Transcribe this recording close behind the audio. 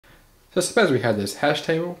So suppose we had this hash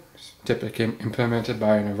table, typically implemented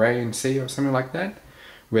by an array in C or something like that,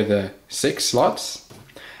 with 6 slots,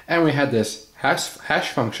 and we had this hash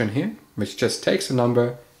function here, which just takes a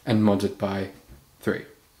number and mods it by 3.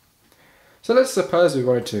 So let's suppose we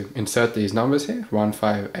wanted to insert these numbers here, 1,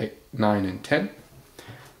 5, 8, 9, and 10.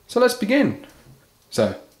 So let's begin.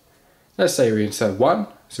 So let's say we insert 1,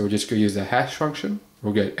 so we're just going to use the hash function.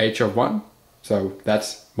 We'll get h of 1, so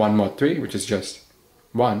that's 1 mod 3, which is just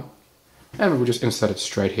 1, and we'll just insert it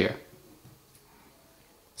straight here.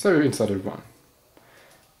 So we inserted 1.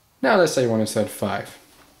 Now let's say we want to insert 5.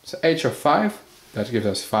 So h of 5, that gives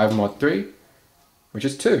us 5 mod 3, which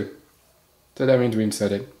is 2. So that means we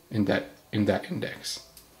insert it in that index.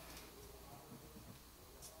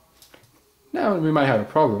 Now we might have a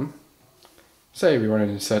problem. Say we want to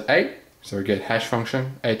insert 8, so we get hash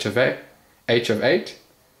function h of 8.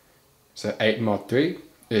 So 8 mod 3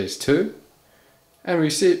 is 2. And we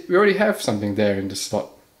see we already have something there in the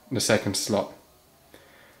slot, in the second slot.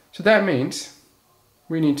 So that means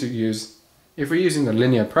we need to use, if we're using the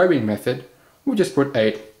linear probing method, we'll just put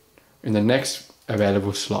 8 in the next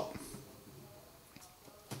available slot.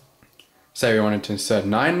 Say we wanted to insert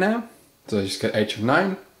 9 now, so just get h of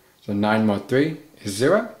 9, so 9 mod 3 is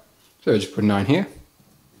 0, so we'll just put 9 here.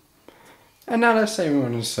 And now let's say we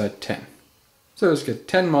want to insert 10. So let's get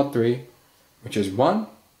 10 mod 3, which is 1,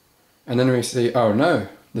 and then we see, oh no,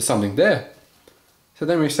 there's something there. So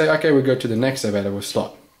then we say, okay, we'll go to the next available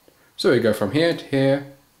slot. So we go from here to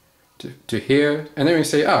here, to here, and then we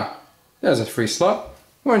say, there's a free slot,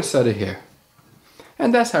 we'll insert it here.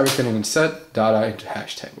 And that's how we can insert data into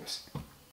hash tables.